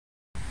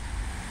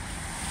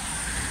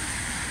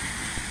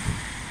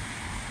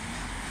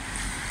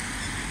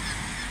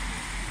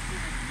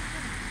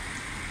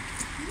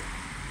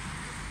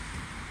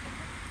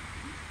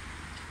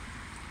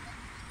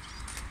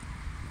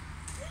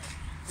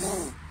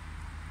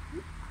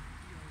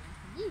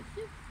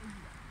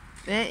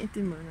Nej, inte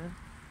i munnen.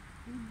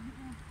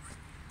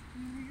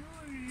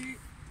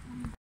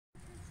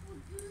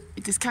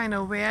 It is kind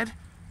of weird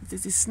that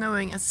it is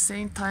snowing at the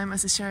same time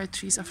as the cherry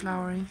trees are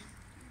flowering.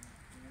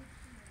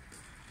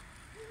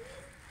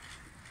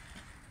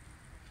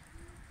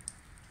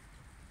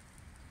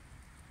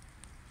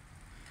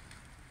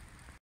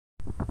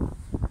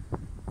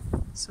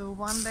 So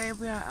one day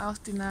we are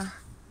out in a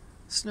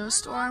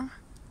snowstorm,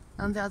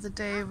 and the other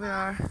day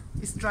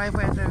it's dry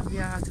weather, we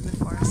are out in the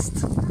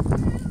forest.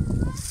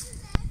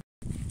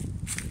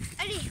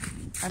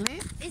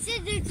 Ali? Essaye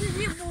de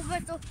tenir mon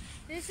bateau.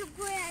 Je suis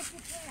coué à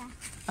côté là.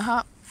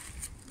 Aha.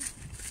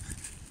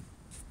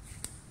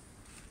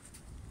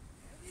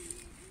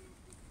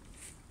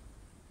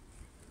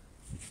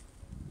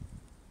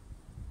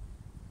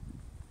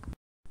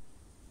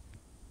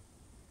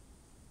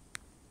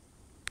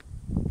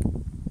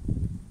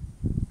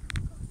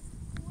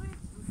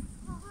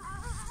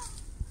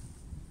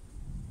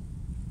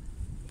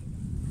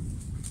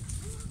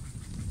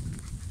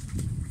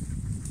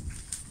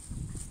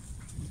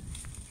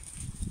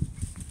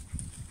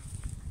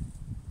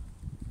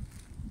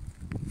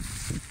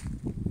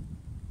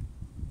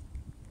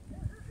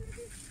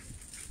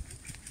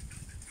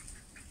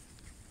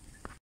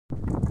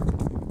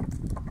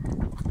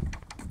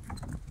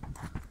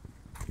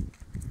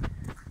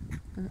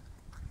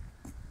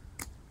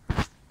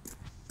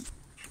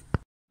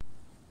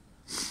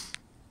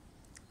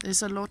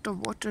 There's a lot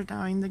of water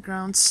now in the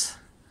grounds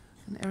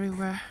and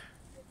everywhere.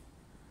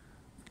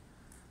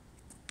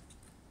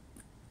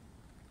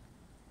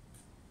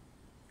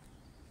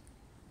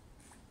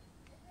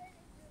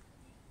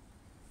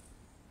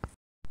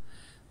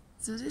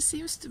 So this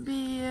seems to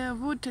be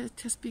wood that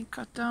has been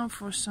cut down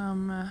for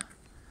some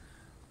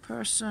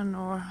person,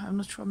 or I'm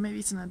not sure, maybe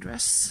it's an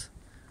address.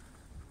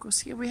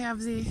 Because here we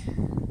have the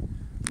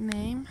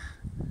name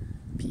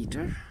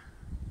Peter.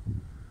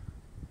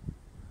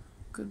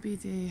 Could be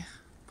the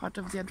part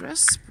of the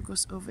address,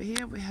 because over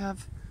here we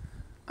have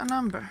a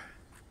number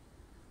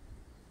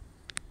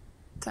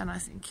 10, I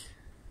think.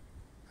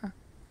 Huh.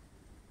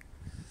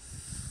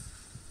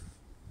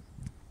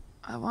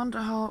 I wonder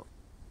how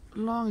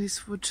long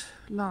this would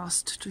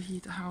last to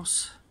heat a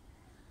house.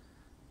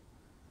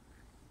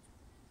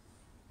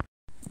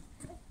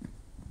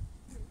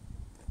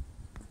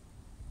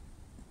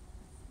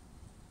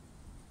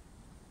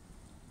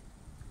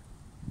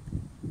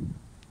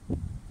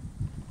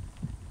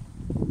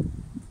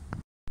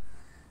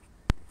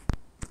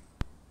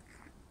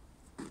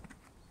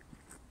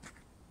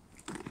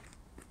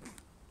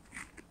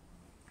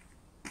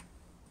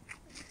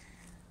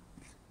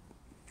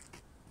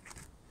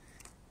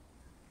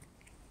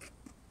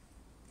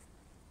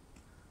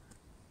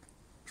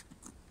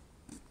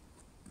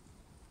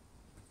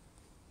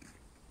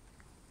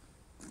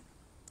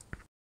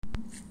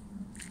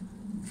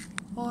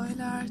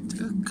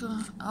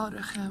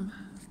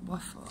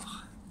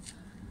 Watermael-Boisfort.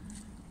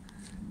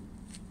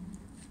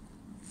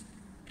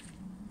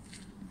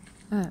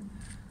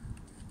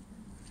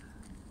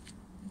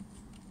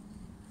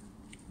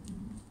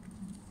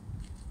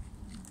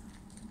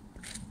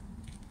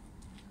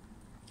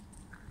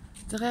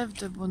 Drêve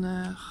de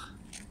Bonne-Odeur.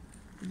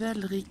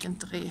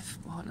 Velrikent drev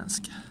på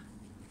hollandska.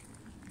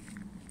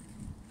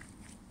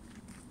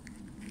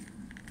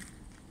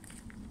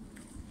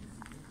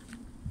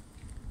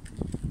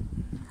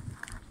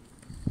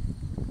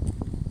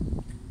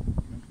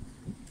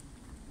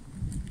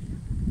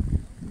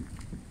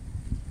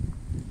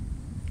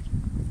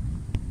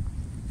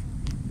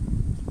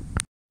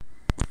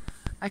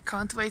 I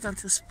can't wait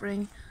until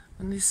spring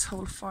when this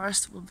whole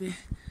forest will be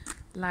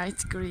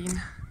light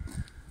green.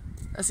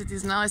 As it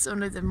is now, it's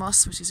only the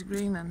moss which is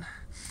green and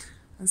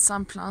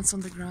some plants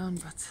on the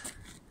ground, but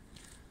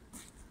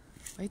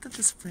wait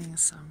until spring and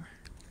summer.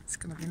 It's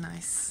gonna be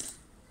nice.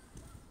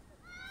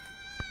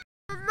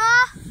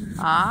 Mamma!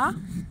 Ja?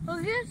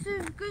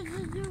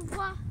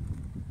 Regarde.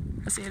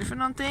 Vad ser du för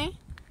någonting?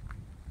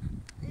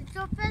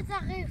 Tempête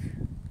arrive.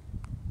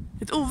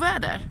 Ett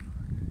oväder?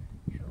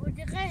 On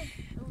dirait.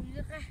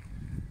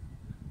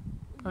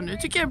 Och nu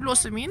tycker jag det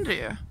blåser mindre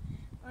ju.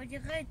 On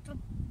dirait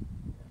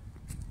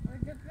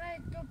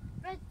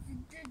tempête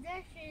de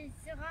neige et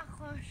se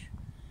rapproche.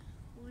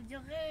 On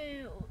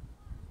dirait.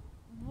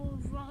 Bon,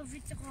 on va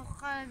vite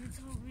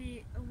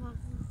rentrer.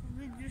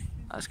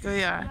 Ja, ska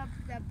vi göra.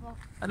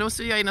 Ja, det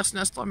måste vi göra innan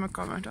snöstormen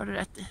kommer, det har du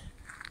rätt i.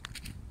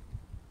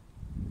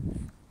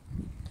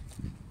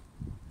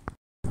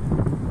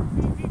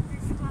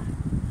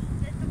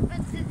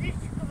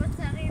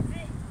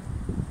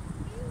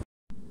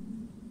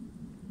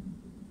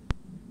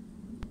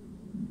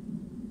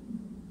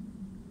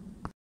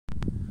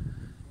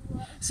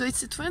 So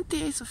it's the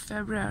 28th of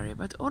February,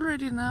 but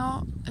already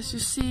now, as you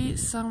see,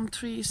 some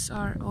trees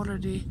are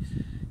already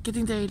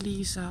getting their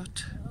leaves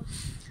out.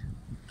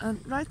 And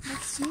right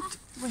next to it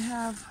we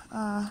have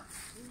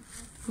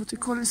what we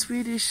call in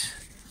Swedish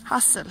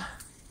hassel.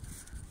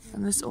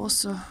 And there's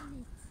also,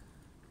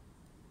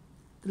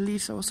 the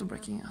leaves are also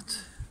breaking out.